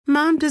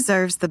Mom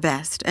deserves the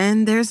best,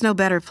 and there's no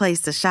better place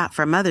to shop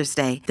for Mother's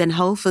Day than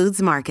Whole Foods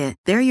Market.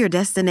 They're your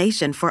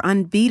destination for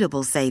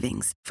unbeatable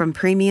savings, from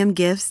premium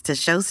gifts to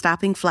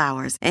show-stopping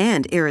flowers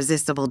and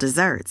irresistible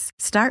desserts.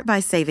 Start by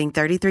saving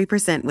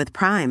 33% with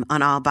Prime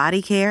on all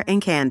body care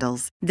and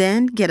candles.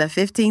 Then get a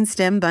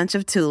 15-stem bunch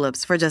of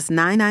tulips for just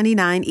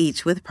 $9.99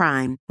 each with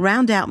Prime.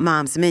 Round out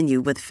Mom's menu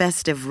with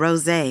festive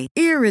rosé,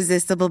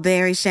 irresistible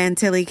berry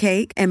chantilly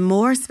cake, and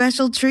more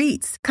special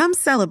treats. Come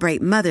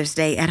celebrate Mother's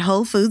Day at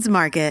Whole Foods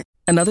Market.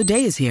 Another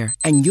day is here,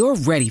 and you're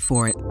ready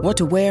for it. What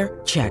to wear?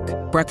 Check.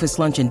 Breakfast,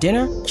 lunch, and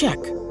dinner?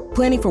 Check.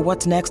 Planning for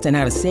what's next and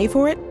how to save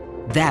for it?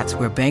 That's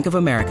where Bank of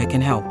America can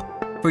help.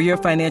 For your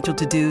financial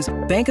to-dos,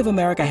 Bank of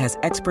America has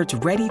experts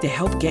ready to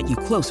help get you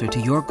closer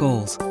to your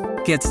goals.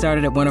 Get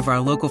started at one of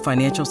our local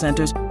financial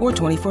centers or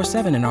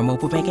 24/7 in our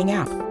mobile banking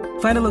app.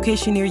 Find a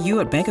location near you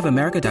at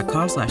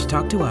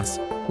bankofamerica.com/talktous.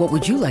 What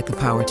would you like the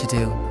power to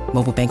do?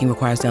 Mobile banking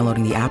requires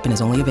downloading the app and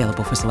is only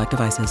available for select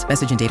devices.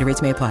 Message and data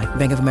rates may apply.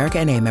 Bank of America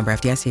N.A., member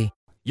FDIC.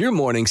 Your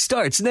morning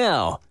starts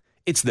now.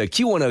 It's the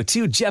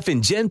Q102 Jeff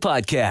and Jen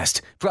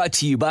podcast, brought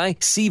to you by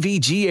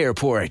CVG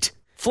Airport.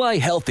 Fly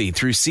healthy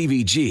through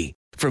CVG.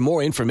 For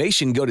more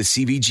information, go to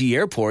CVG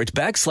Airport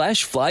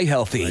 /fly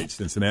healthy. Right,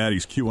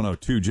 Cincinnati's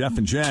Q102, Jeff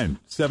and Jen,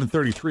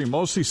 7:33.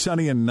 Mostly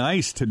sunny and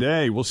nice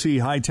today. We'll see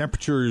high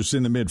temperatures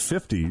in the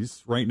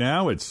mid-50s. Right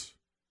now, it's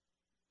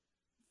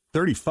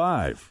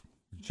 35.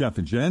 Jeff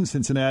and Jen,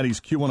 Cincinnati's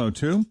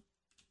Q102.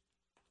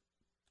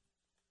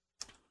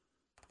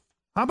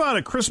 How about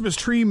a Christmas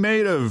tree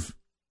made of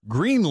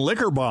green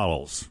liquor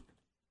bottles?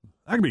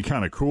 That could be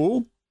kind of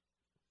cool.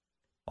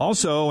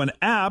 Also, an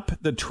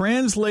app that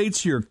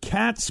translates your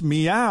cat's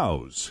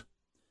meows.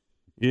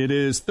 It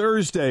is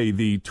Thursday,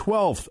 the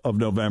 12th of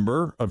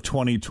November of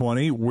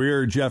 2020.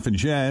 We're Jeff and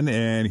Jen,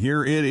 and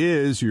here it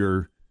is,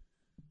 your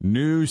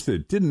news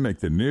that didn't make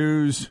the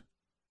news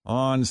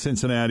on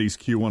Cincinnati's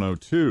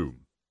Q102.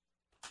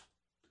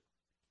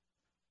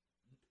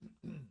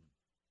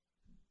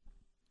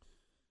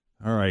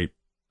 All right.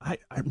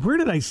 Where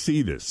did I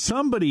see this?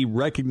 Somebody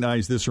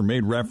recognized this or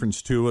made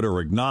reference to it or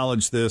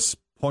acknowledged this,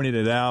 pointed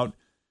it out.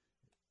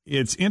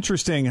 It's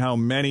interesting how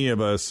many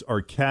of us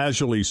are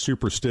casually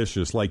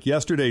superstitious. Like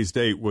yesterday's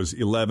date was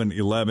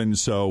 11/11,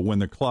 so when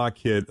the clock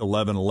hit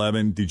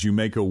 11/11, did you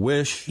make a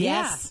wish?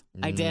 Yes,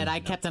 I did. I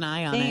kept an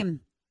eye on it.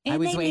 I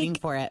was waiting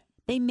for it.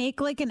 They make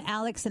like an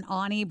Alex and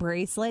Ani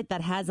bracelet that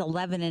has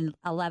 11 and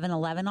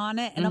 11/11 on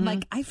it. And I'm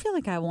like, I feel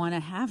like I want to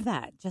have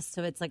that just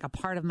so it's like a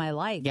part of my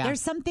life. Yeah.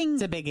 There's something.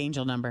 It's a big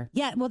angel number.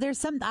 Yeah. Well,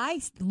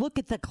 I look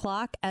at the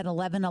clock at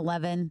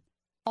 11/11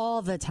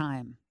 all the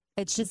time.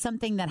 It's just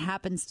something that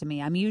happens to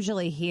me. I'm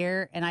usually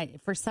here and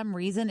for some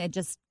reason, it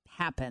just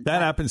happens.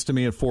 That happens to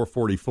me at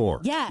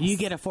 4:44. Yes. You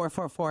get a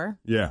 444?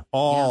 Yeah.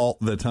 All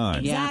the time.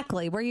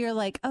 Exactly. Where you're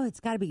like, oh,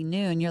 it's got to be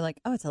noon. You're like,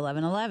 oh, it's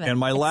 11/11. And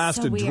my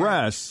last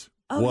address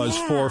was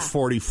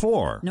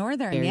 444.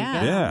 Northern, there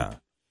Yeah.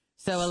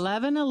 So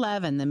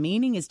 11/11, the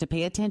meaning is to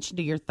pay attention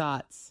to your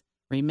thoughts.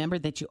 Remember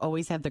that you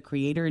always have the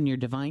Creator and your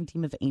divine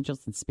team of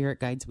angels and spirit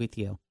guides with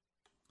you.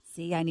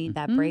 See, I need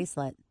that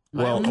bracelet.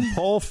 Well, a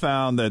poll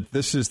found that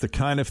this is the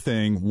kind of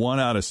thing 1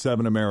 out of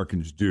 7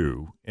 Americans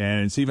do,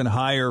 and it's even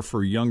higher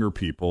for younger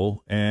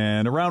people,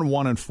 and around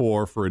 1 in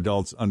 4 for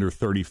adults under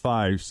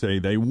 35 say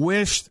they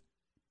wished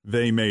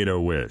they made a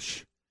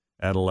wish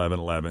at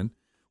 11/11.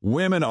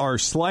 Women are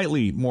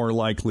slightly more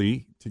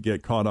likely to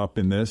get caught up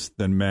in this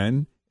than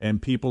men,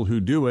 and people who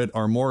do it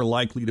are more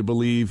likely to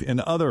believe in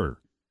other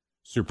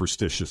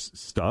superstitious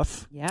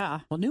stuff.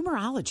 Yeah. Well,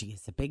 numerology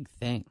is a big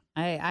thing.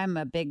 I'm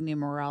a big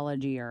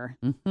numerology-er.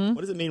 What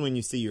does it mean when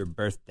you see your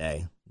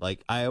birthday?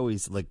 Like, I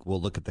always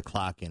will look at the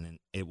clock and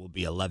it will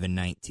be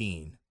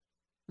 11/19,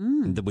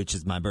 which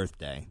is my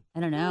birthday. I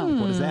don't know.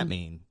 What does that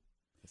mean?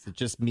 Is it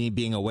just me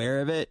being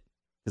aware of it?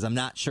 Because I'm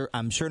not sure.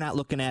 I'm sure not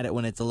looking at it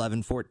when it's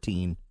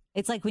 11/14.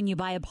 It's like when you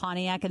buy a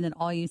Pontiac and then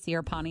all you see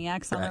are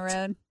Pontiacs on the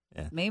road.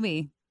 Yeah.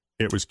 Maybe.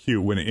 It was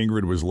cute. When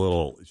Ingrid was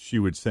little, she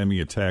would send me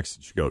a text.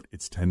 And she'd go,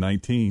 it's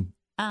 10:19.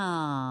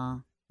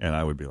 Aww. And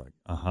I would be like,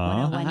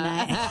 uh-huh.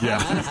 Yeah.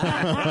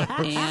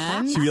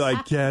 And She'd be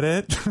like, get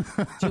it?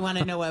 do you want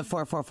to know what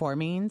 444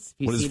 means?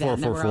 If you What does see that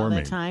number 444 all the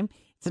mean? time,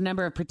 it's a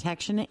number of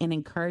protection and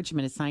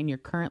encouragement, a sign you're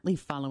currently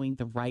following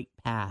the right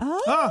path.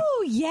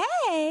 Oh,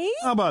 yay.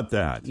 How about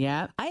that?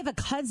 Yeah. I have a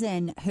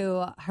cousin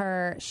who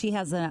she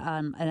has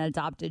an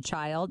adopted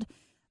child,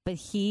 but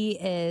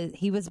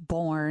he was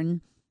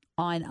born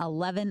on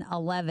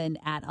 11/11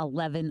 at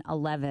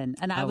 11/11,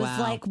 and I was wow.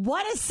 like,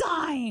 "What a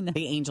sign!"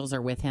 The angels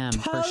are with him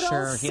Total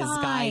for sure.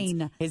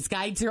 sign. His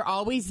guides are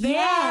always there.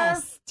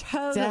 Yes,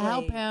 totally to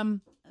help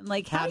him.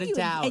 Like how to you,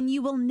 doubt, and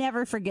you will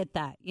never forget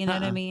that. You know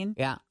what I mean?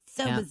 Yeah.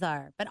 So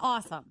bizarre, but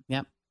awesome.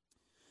 Yep.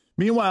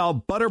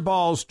 Meanwhile,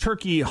 Butterball's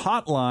turkey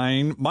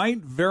hotline might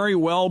very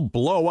well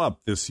blow up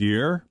this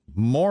year.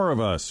 More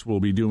of us will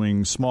be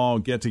doing small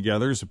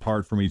get-togethers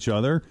apart from each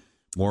other.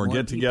 More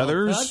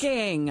get-togethers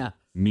cooking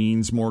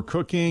means more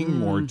cooking,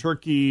 more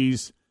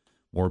turkeys,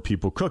 more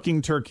people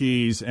cooking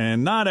turkeys,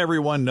 and not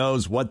everyone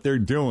knows what they're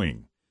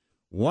doing.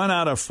 1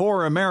 out of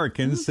 4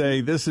 Americans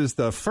say this is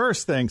the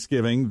first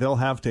Thanksgiving they'll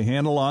have to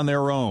handle on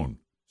their own.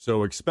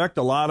 So expect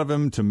a lot of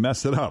them to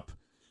mess it up.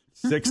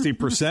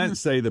 60%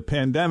 say the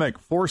pandemic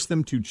forced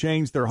them to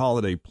change their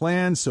holiday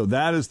plans. So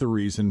that is the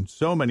reason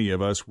so many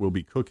of us will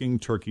be cooking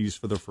turkeys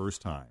for the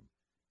first time.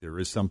 There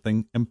is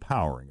something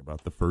empowering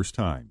about the first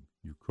time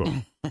you cook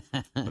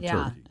a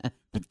turkey.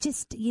 But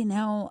just,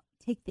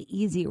 take the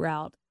easy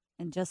route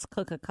and just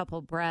cook a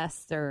couple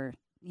breasts or,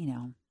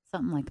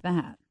 something like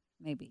that,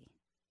 maybe.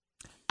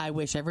 I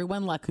wish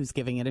everyone luck who's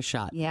giving it a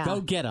shot. Yeah.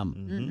 Go get them.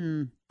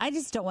 Mm-hmm. I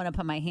just don't want to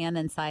put my hand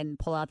inside and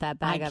pull out that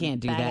bag. I can't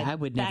do that. I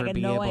would never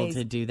be able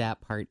to do that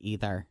part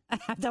either. I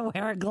have to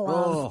wear a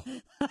glove.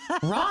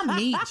 Raw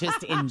meat,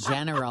 just in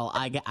general,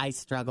 I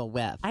struggle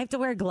with. I have to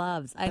wear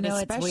gloves. I know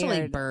it's especially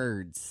weird.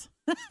 Birds.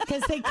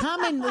 Because they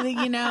come in,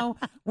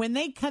 when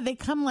they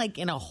come like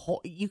in a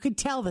whole, you could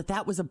tell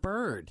that was a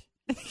bird.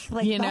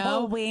 Like the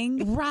whole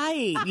wing,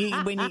 right?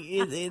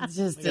 It's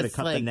just you gotta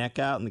cut the neck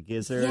out and the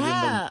gizzard and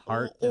the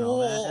heart and all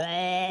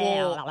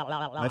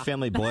that. My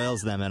family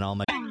boils them and all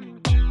my.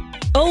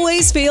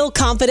 Always feel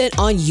confident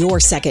on your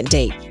second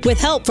date. With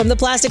help from the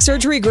Plastic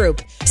Surgery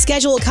Group.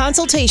 Schedule a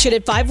consultation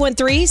at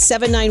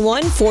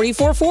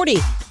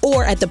 513-791-4440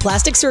 or at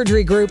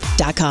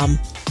theplasticsurgerygroup.com.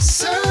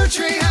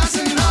 Surgery has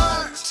an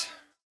art.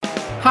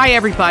 Hi,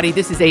 everybody.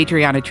 This is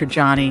Adriana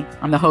Trajani.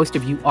 I'm the host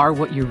of You Are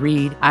What You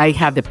Read. I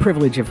have the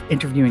privilege of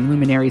interviewing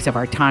luminaries of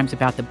our times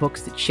about the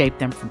books that shaped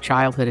them from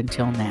childhood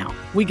until now.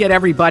 We get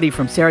everybody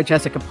from Sarah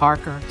Jessica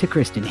Parker to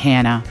Kristen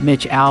Hanna,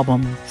 Mitch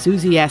Albom,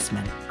 Susie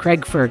Essman,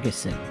 Craig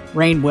Ferguson,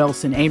 Rainn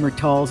Wilson, Amor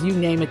Tolls, you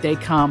name it, they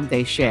come,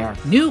 they share.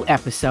 New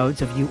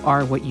episodes of You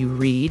Are What You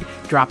Read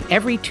drop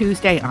every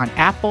Tuesday on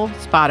Apple,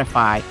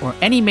 Spotify, or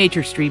any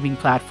major streaming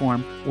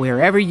platform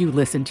wherever you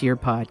listen to your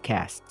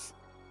podcasts.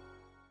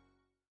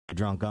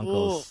 Drunk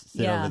uncles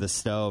sit over the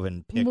stove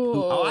and pick.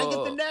 I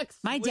get the next.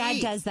 My dad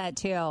does that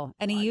too,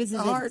 and he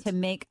uses it to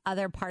make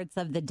other parts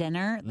of the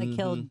dinner. Like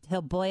he'll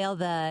boil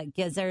the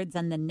gizzards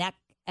and the neck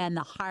and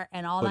the heart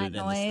and all that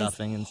noise, in the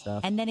stuffing and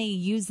stuff, and then he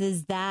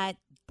uses that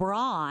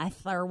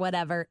broth or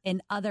whatever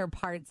in other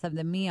parts of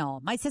the meal.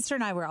 My sister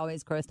and I were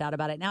always grossed out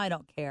about it. Now I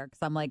don't care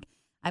because I'm like,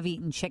 I've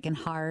eaten chicken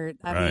heart,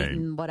 I've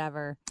eaten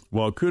whatever.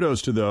 Well,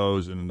 kudos to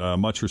those, and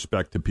much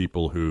respect to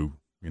people who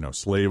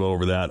slave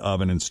over that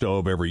oven and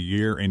stove every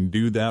year and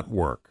do that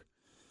work.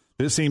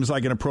 This seems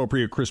like an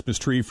appropriate Christmas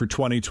tree for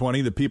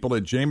 2020. The people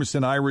at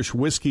Jameson Irish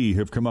Whiskey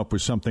have come up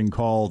with something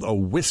called a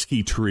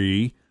whiskey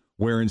tree,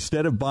 where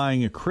instead of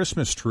buying a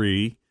Christmas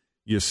tree,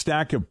 you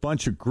stack a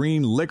bunch of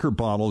green liquor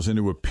bottles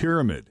into a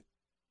pyramid.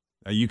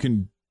 Now, you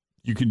can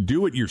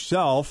do it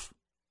yourself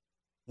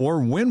or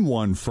win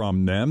one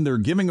from them. They're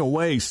giving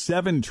away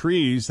 7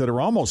 trees that are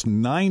almost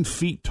 9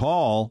 feet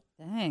tall.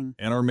 Dang.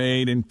 And are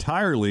made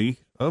entirely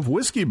of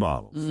whiskey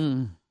bottles.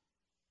 It'd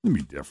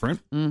be different.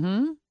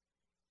 Mm-hmm.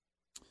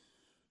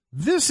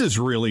 This is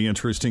really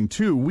interesting,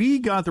 too. We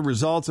got the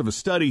results of a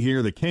study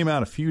here that came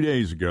out a few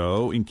days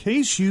ago. In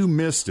case you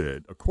missed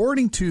it,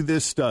 according to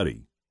this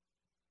study,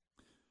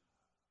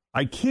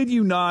 I kid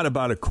you not,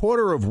 about a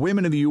quarter of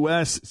women in the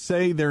U.S.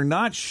 say they're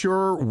not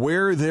sure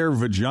where their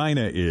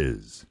vagina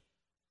is.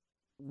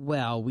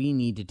 Well, we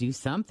need to do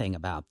something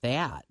about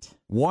that.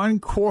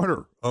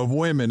 1/4 of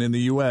women in the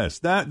U.S.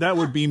 That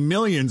would be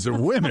millions of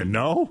women,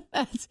 no?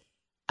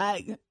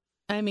 I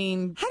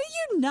mean, how do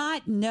you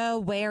not know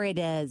where it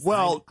is?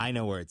 Well, I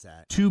know where it's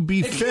at. To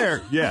be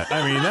fair, yeah,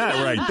 I mean,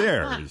 that right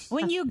there is...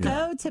 When you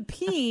go to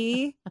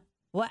pee,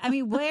 where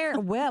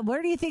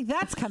do you think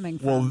that's coming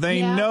from? Well,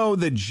 they know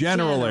the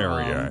general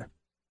area,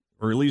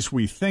 or at least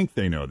we think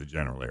they know the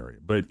general area.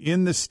 But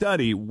in the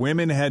study,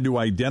 women had to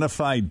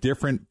identify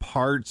different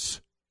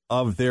parts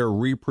of their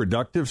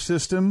reproductive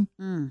system.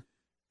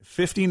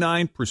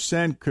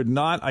 59% could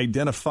not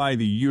identify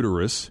the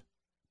uterus.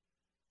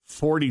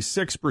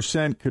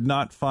 46% could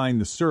not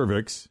find the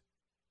cervix.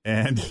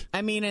 And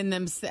are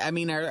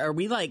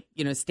we like,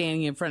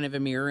 standing in front of a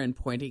mirror and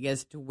pointing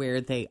as to where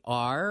they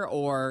are?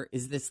 Or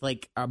is this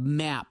like a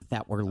map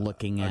that we're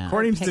looking at?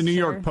 According to the New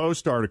York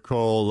Post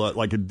article,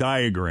 like a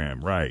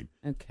diagram, right?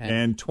 Okay.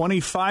 And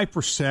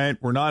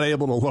 25% were not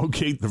able to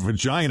locate the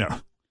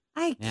vagina.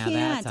 I can't.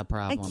 That's a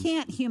problem. I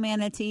can't,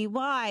 humanity.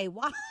 Why?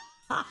 Why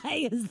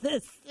is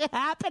this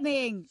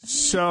happening?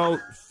 So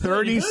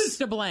 30. Who's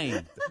to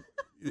blame?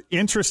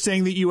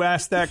 Interesting that you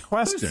asked that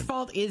question. Whose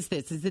fault is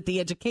this? Is it the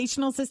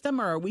educational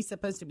system, or are we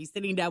supposed to be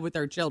sitting down with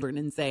our children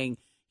and saying,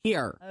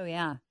 here? Oh,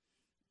 yeah.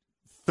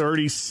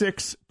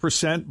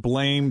 36%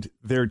 blamed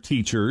their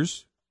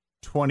teachers.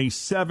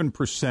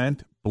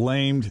 27%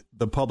 blamed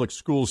the public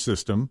school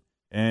system.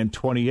 And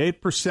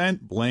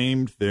 28%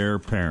 blamed their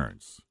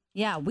parents.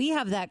 Yeah, we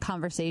have that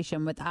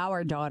conversation with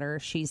our daughter.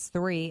 She's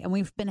 3, and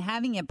we've been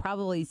having it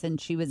probably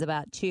since she was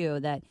about 2,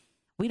 that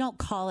we don't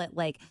call it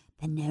like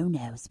the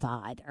no-no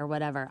spot or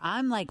whatever.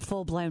 I'm like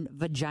full-blown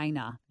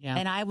vagina,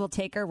 and I will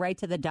take her right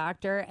to the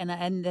doctor.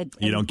 And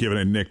you don't give it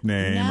a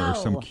nickname or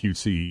some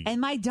cutesy.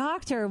 And my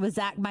doctor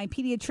my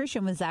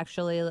pediatrician was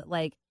actually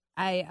like,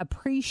 I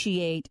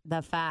appreciate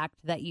the fact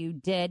that you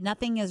did.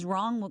 Nothing is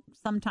wrong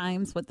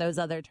sometimes with those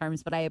other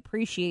terms, but I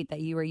appreciate that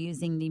you were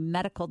using the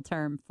medical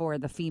term for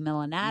the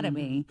female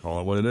anatomy. Call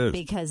it what it is.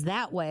 Because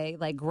that way,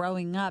 like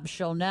growing up,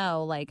 she'll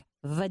know like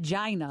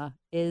vagina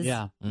is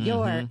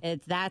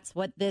that's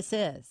what this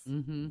is.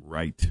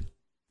 Right.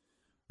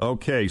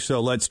 Okay,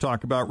 so let's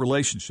talk about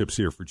relationships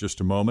here for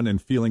just a moment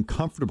and feeling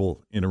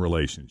comfortable in a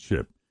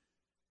relationship.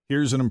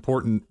 Here's an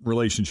important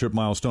relationship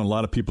milestone a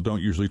lot of people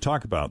don't usually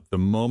talk about. The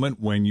moment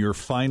when you're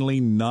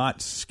finally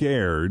not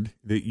scared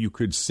that you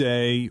could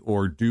say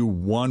or do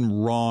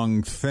one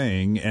wrong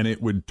thing and it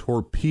would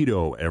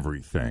torpedo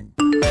everything.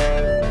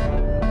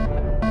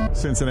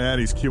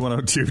 Cincinnati's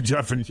Q102,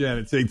 Jeff and Jen.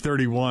 It's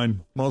 8:31.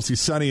 Mostly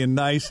sunny and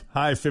nice.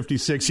 High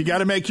 56. You got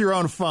to make your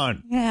own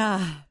fun.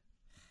 Yeah.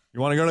 You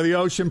want to go to the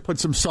ocean? Put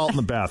some salt in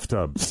the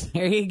bathtub.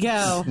 There you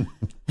go.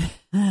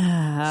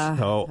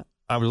 So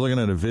I was looking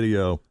at a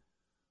video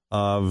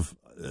of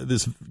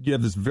this. You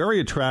have this very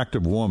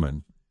attractive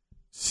woman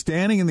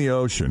standing in the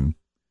ocean.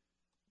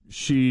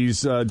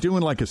 She's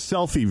doing like a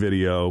selfie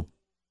video,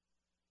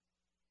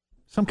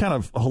 some kind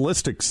of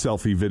holistic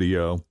selfie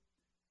video.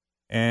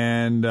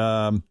 And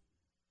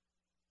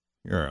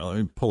here, let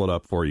me pull it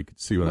up for you. You can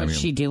see what I mean. What's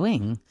she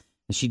doing?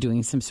 Is she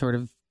doing some sort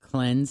of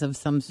cleanse of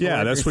some sort?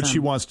 Yeah, that's what she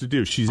wants to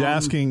do. She's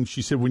asking,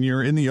 she said, when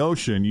you're in the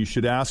ocean, you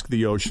should ask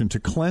the ocean to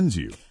cleanse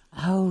you.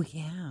 Oh,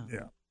 yeah.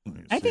 Yeah.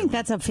 I think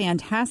that's a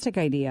fantastic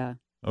idea.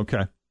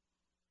 Okay.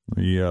 Let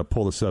me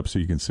pull this up so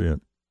you can see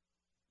it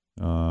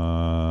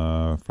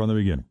from the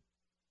beginning.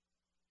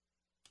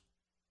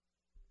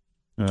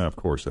 Of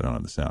course, I don't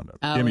have the sound up.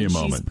 Oh, give me a she's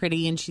moment. She's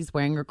pretty, and she's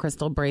wearing her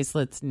crystal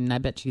bracelets, and I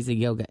bet she's a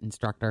yoga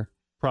instructor.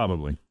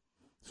 Probably.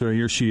 So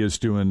here she is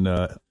doing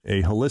a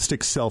holistic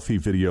selfie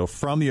video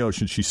from the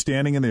ocean. She's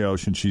standing in the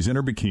ocean. She's in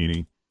her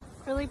bikini.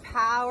 Really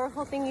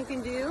powerful thing you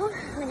can do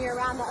when you're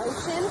around the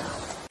ocean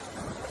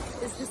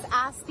is just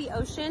ask the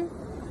ocean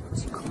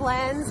to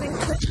cleanse and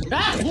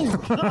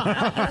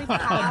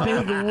A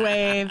big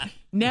wave.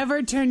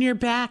 Never turn your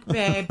back,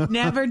 babe.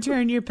 Never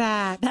turn your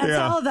back. That's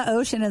all the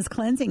ocean is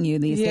cleansing you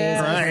these days.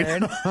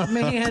 Right.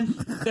 Man,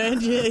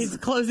 it's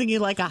closing you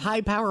like a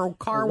high-power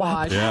car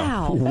wash.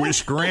 Yeah. Wow.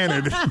 Wish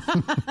granted.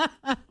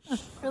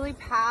 really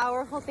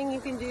powerful thing you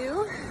can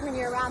do when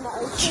you're around the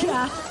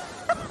ocean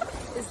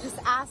is just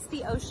ask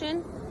the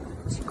ocean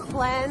to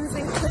cleanse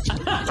and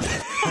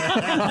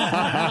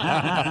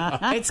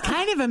It's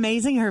kind of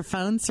amazing her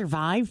phone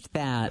survived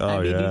that. Oh,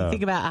 I mean, yeah. you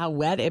think about how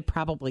wet it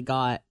probably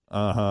got.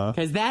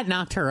 Because that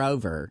knocked her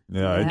over.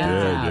 Yeah, it did,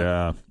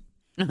 yeah.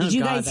 Did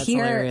you guys that's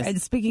hear, hilarious.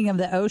 and speaking of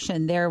the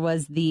ocean, there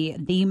was the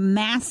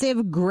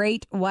massive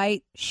great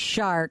white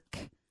shark.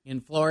 In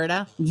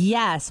Florida?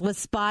 Yes, was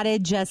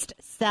spotted just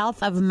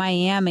south of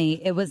Miami.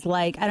 It was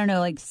like, I don't know,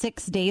 like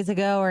 6 days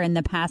ago or in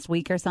the past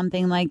week or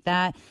something like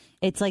that.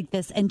 It's like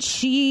this, and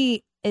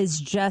she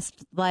is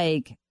just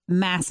like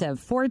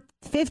massive,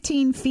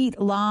 15 feet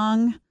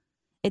long.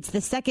 It's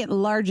the second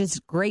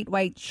largest great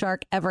white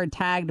shark ever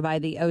tagged by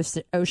the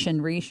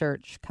Ocean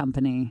Research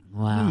Company.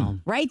 Wow.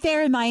 Right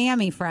there in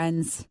Miami,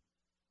 friends.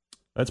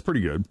 That's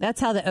pretty good. That's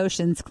how the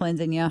ocean's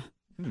cleansing you.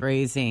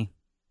 Crazy.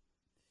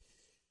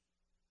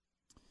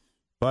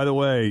 By the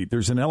way,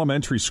 there's an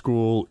elementary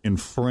school in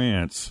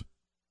France.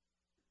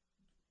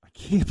 I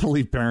can't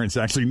believe parents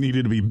actually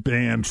needed to be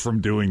banned from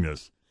doing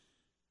this.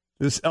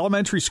 This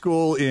elementary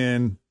school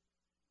in,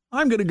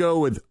 I'm going to go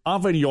with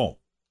Avignon.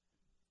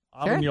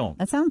 Sure,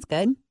 that sounds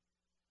good.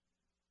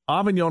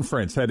 Avignon,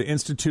 France, had to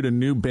institute a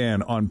new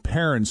ban on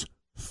parents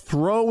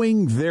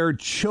throwing their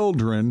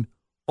children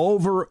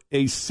over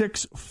a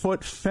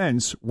 6-foot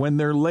fence when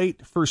they're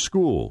late for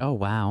school. Oh,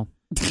 wow.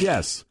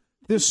 Yes.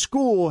 This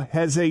school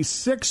has a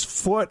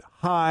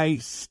 6-foot-high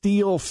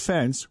steel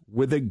fence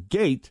with a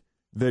gate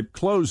that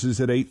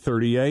closes at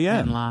 8:30 a.m.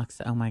 And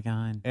locks. Oh, my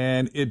God.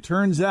 And it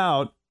turns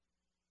out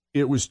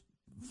it was,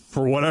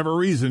 for whatever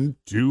reason,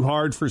 too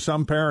hard for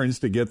some parents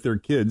to get their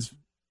kids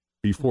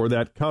before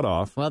that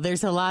cutoff. Well,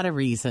 there's a lot of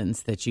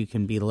reasons that you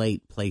can be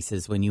late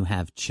places when you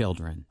have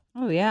children.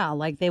 Oh, yeah.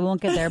 Like they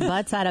won't get their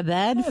butts out of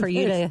bed for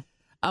you to.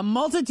 A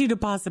multitude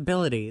of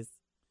possibilities.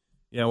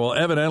 Yeah, well,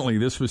 evidently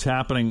this was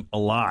happening a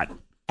lot.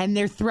 And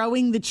they're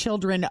throwing the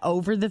children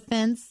over the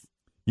fence?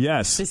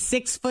 Yes. The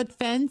 6-foot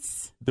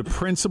fence? The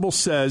principal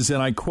says,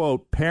 and I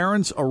quote,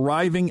 parents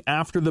arriving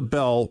after the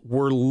bell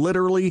were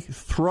literally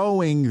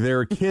throwing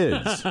their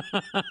kids.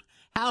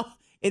 How?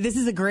 This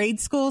is a grade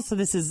school, so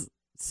this is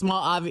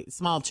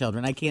small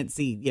children. I can't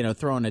see,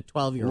 throwing a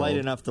 12-year-old. Light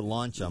enough to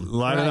launch them.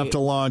 Light enough to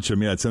launch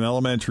them. Yeah, it's an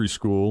elementary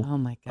school. Oh,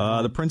 my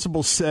God. The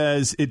principal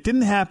says it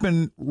didn't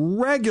happen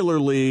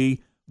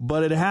regularly,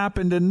 but it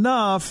happened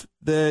enough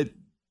that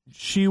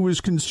she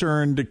was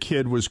concerned a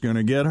kid was going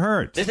to get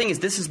hurt. The thing is,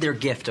 this is their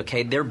gift,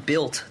 okay? They're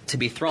built to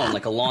be thrown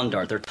like a lawn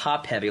dart. They're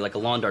top-heavy like a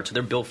lawn dart, so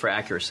they're built for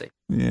accuracy.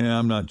 Yeah,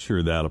 I'm not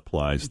sure that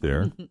applies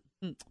there.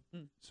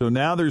 So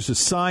now there's a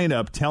sign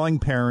up telling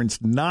parents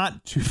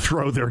not to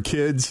throw their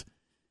kids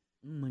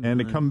and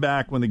to come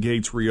back when the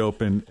gates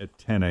reopen at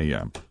 10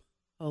 a.m.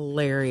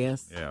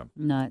 Hilarious. Yeah.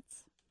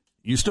 Nuts.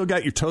 You still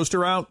got your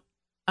toaster out?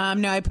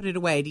 No, I put it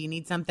away. Do you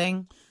need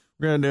something?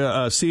 We're going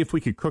to see if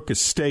we could cook a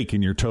steak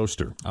in your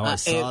toaster. Oh, I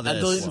saw this.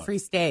 A gluten-free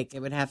steak. It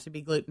would have to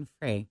be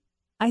gluten-free.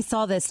 I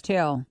saw this,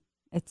 too.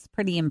 It's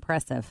pretty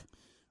impressive.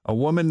 A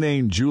woman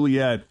named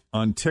Juliet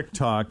on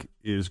TikTok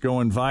is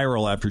going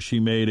viral after she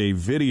made a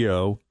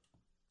video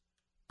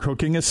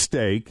cooking a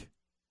steak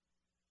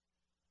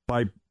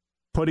by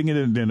putting it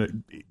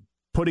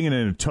in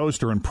a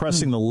toaster and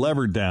pressing the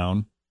lever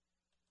down.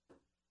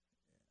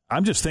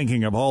 I'm just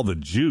thinking of all the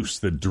juice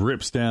that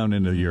drips down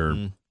into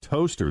your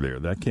toaster there.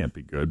 That can't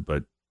be good,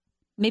 but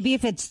maybe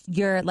if it's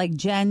your, like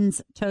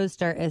Jen's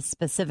toaster is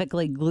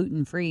specifically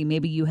gluten-free,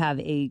 maybe you have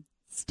a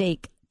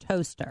steak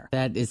toaster.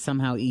 That is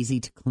somehow easy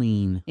to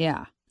clean.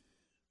 Yeah.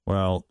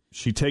 Well,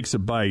 she takes a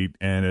bite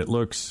and it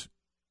looks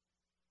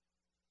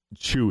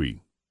chewy,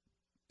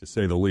 to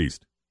say the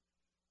least.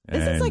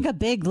 This is like a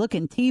big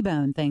looking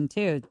T-bone thing,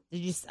 too.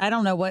 I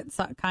don't know what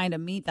kind of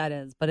meat that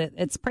is, but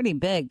it's pretty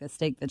big, the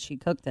steak that she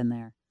cooked in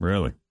there.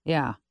 Really?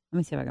 Yeah. Let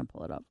me see if I can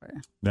pull it up for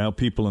you. Now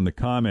people in the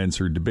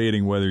comments are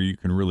debating whether you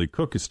can really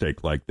cook a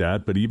steak like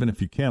that, but even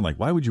if you can, like,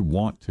 why would you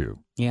want to?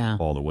 Yeah.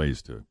 All the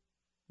ways to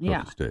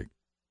cook a steak.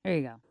 There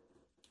you go.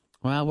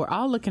 Well, we're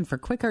all looking for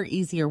quicker,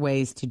 easier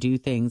ways to do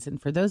things. And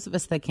for those of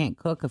us that can't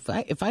cook,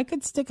 if I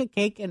could stick a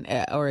cake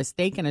or a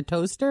steak in a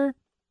toaster,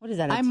 what is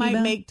that? I might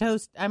make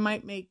toast. I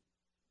might make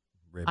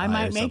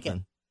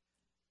it.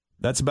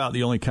 That's about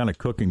the only kind of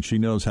cooking she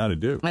knows how to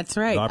do. That's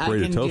right. I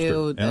can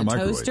do a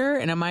toaster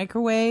and a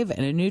microwave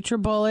and a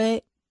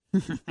NutriBullet.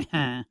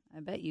 I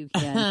bet you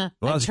can.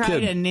 Well, I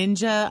tried a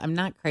Ninja. I'm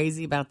not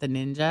crazy about the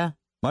Ninja.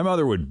 My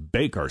mother would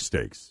bake our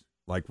steaks.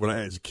 Like when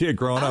I was a kid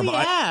growing up,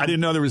 yeah. I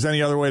didn't know there was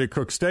any other way to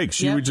cook steaks.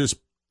 She would just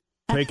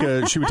take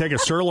a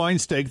sirloin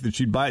steak that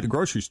she'd buy at the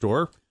grocery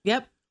store.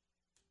 Yep.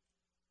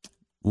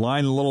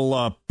 Line a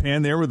little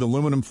pan there with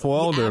aluminum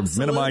foil to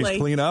minimize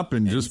cleanup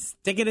and just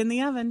stick it in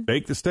the oven.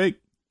 Bake the steak.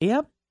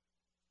 Yep.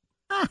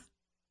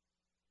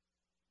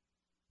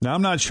 Now,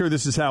 I'm not sure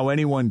this is how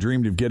anyone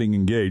dreamed of getting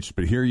engaged,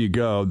 but here you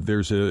go.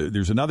 There's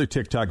another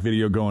TikTok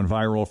video going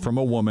viral from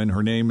a woman.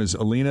 Her name is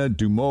Alina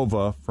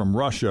Dumova from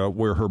Russia,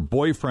 where her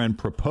boyfriend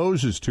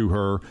proposes to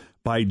her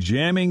by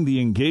jamming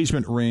the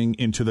engagement ring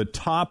into the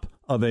top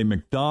of a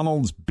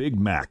McDonald's Big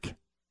Mac.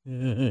 I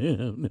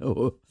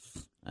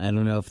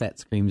don't know if that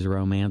screams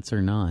romance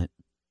or not.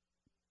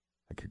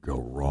 That could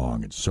go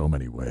wrong in so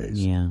many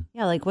ways. Yeah.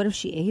 Yeah, like what if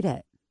she ate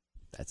it?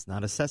 That's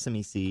not a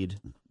sesame seed.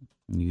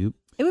 Yep.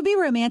 It would be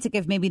romantic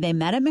if maybe they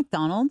met at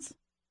McDonald's.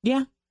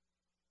 Yeah.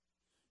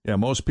 Yeah,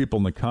 most people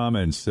in the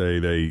comments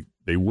say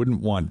they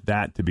wouldn't want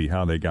that to be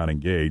how they got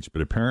engaged,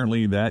 but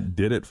apparently that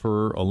did it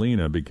for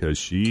Alina because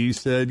she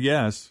said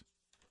yes.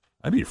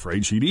 I'd be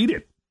afraid she'd eat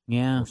it.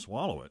 Yeah. Or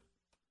swallow it.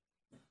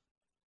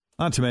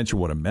 Not to mention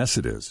what a mess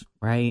it is.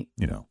 Right.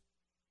 You know,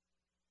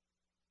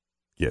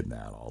 getting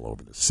that all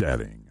over the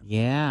setting.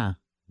 Yeah.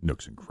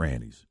 Nooks and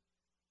crannies.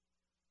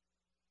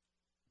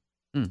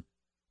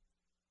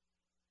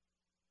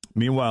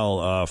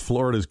 Meanwhile,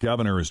 Florida's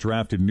governor has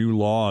drafted new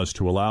laws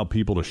to allow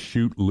people to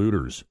shoot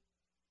looters.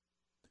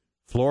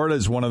 Florida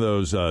is one of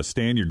those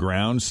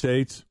stand-your-ground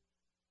states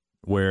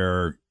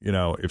where, you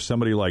know, if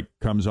somebody, like,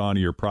 comes onto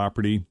your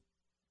property,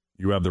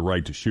 you have the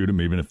right to shoot them,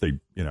 even if they,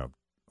 you know,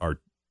 are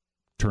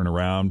turn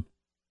around.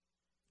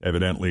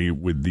 Evidently,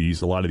 with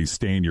a lot of these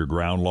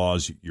stand-your-ground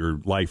laws, your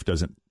life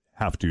doesn't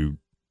have to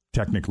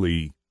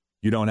technically,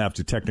 you don't have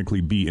to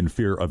technically be in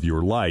fear of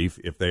your life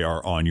if they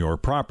are on your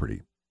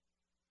property.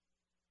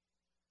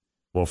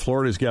 Well,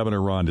 Florida's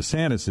Governor Ron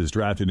DeSantis has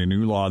drafted a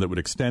new law that would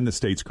extend the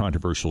state's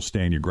controversial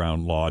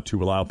stand-your-ground law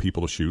to allow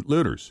people to shoot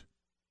looters.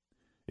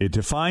 It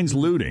defines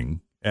looting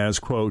as,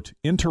 quote,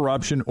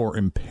 interruption or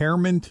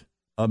impairment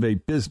of a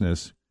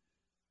business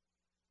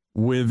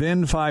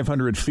within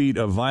 500 feet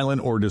of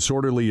violent or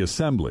disorderly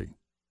assembly.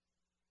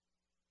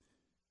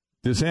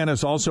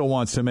 DeSantis also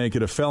wants to make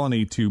it a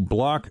felony to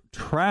block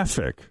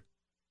traffic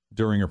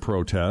during a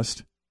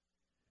protest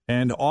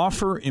and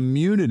offer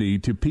immunity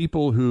to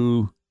people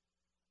who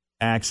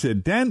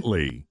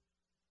accidentally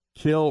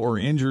kill or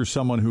injure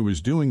someone who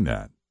was doing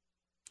that.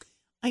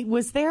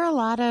 Was there a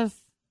lot of,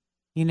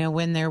 you know,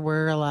 when there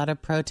were a lot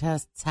of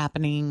protests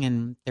happening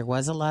and there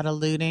was a lot of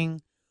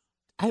looting,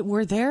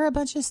 were there a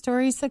bunch of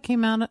stories that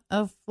came out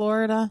of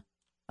Florida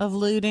of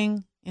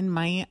looting in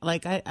Miami?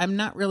 Like, I'm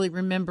not really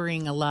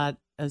remembering a lot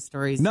of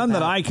stories. None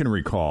that I can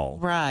recall.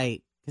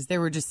 Right. Because there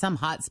were just some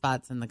hot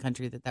spots in the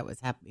country that was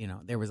happening. You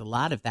know, there was a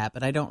lot of that,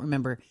 but I don't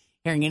remember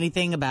hearing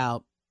anything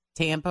about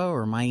Tampa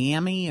or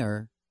Miami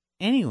or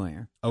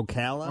anywhere.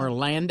 Ocala?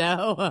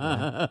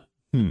 Orlando.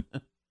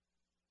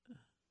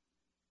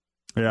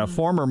 Yeah,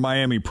 former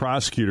Miami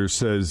prosecutor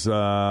says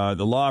the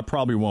law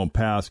probably won't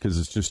pass because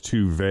it's just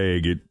too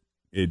vague.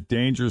 It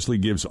dangerously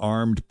gives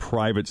armed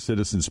private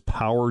citizens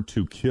power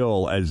to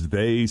kill as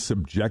they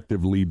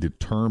subjectively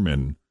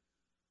determine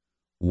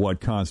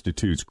what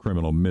constitutes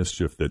criminal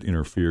mischief that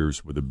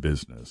interferes with a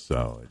business.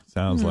 So it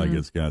sounds like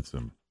it's got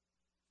some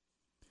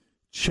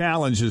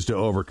challenges to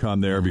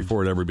overcome there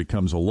before it ever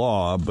becomes a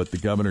law, but the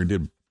governor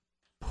did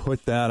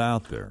put that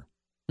out there.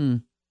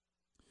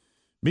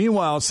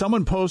 Meanwhile,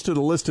 someone posted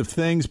a list of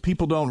things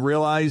people don't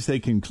realize they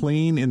can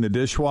clean in the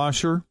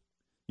dishwasher.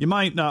 You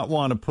might not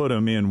want to put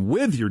them in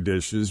with your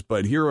dishes,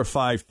 but here are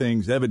 5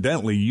 things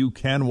evidently you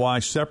can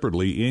wash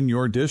separately in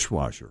your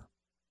dishwasher.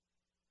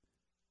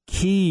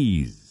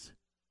 Keys.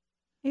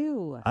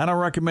 Ew. I don't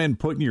recommend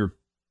putting your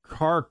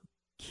car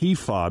key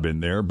fob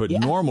in there, but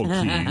normal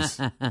keys.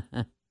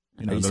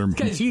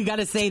 Because you got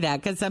to say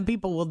that, because some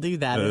people will do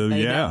that if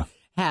they don't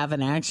have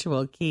an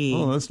actual key.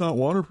 Oh, that's not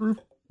waterproof?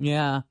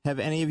 Yeah. Have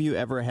any of you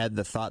ever had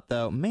the thought,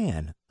 though,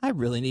 man, I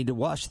really need to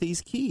wash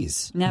these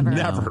keys? Never.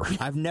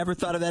 I've never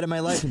thought of that in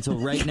my life until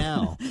right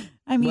now.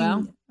 I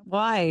mean,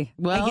 why?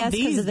 Well, I guess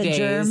because of the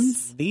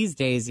germs. These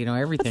days,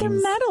 everything's... But they're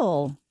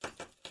metal.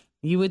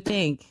 You would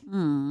think.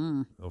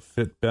 They'll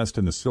fit best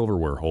in the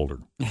silverware holder.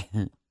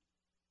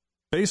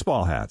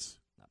 Baseball hats.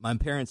 My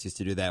parents used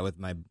to do that with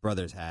my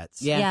brother's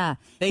hats. Yeah.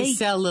 They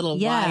sell little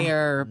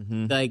wire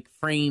like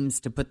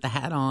frames to put the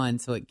hat on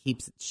so it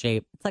keeps its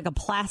shape. It's like a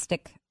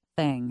plastic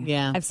thing.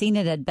 Yeah. I've seen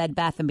it at Bed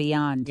Bath &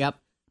 Beyond. Yep.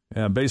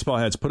 Yeah, baseball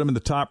hats. Put them in the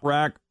top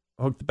rack.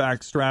 Hook the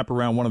back strap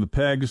around one of the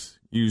pegs.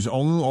 Use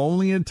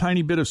only a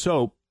tiny bit of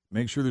soap.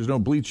 Make sure there's no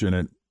bleach in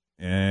it.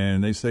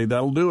 And they say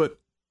that'll do it.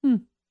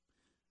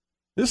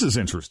 This is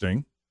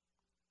interesting.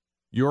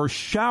 Your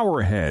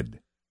shower head.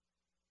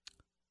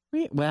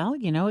 Well,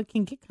 it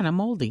can get kind of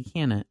moldy,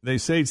 can't it? They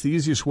say it's the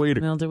easiest way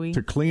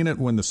to clean it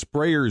when the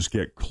sprayers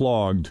get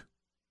clogged.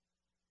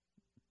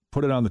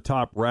 Put it on the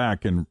top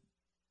rack and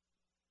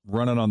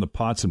run it on the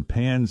pots and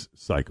pans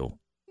cycle.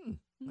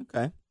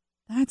 Okay.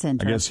 That's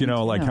interesting. I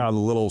guess, like how the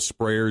little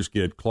sprayers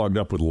get clogged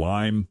up with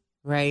lime.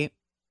 Right.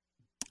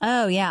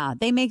 Oh, yeah.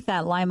 They make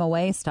that lime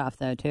away stuff,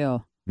 though,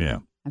 too. Yeah.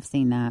 I've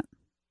seen that.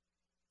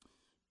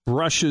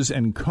 Brushes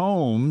and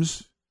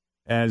combs,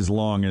 as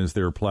long as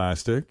they're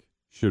plastic,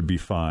 should be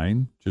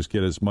fine. Just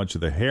get as much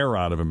of the hair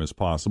out of them as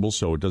possible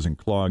so it doesn't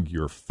clog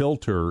your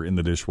filter in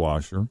the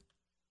dishwasher.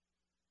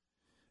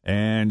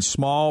 And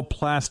small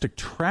plastic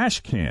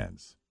trash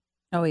cans.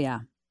 Oh, yeah.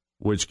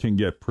 Which can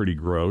get pretty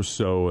gross.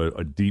 So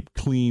a deep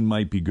clean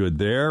might be good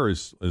there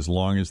as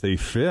long as they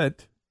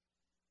fit.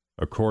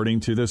 According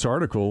to this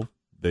article,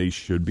 they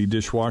should be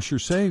dishwasher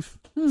safe.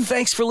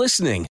 Thanks for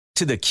listening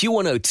to the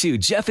Q102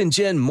 Jeff and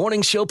Jen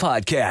Morning Show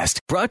podcast,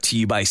 brought to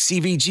you by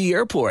CVG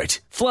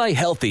Airport. Fly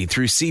healthy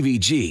through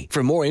CVG.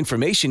 For more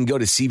information, go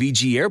to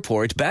CVG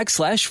Airport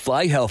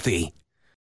 /fly healthy.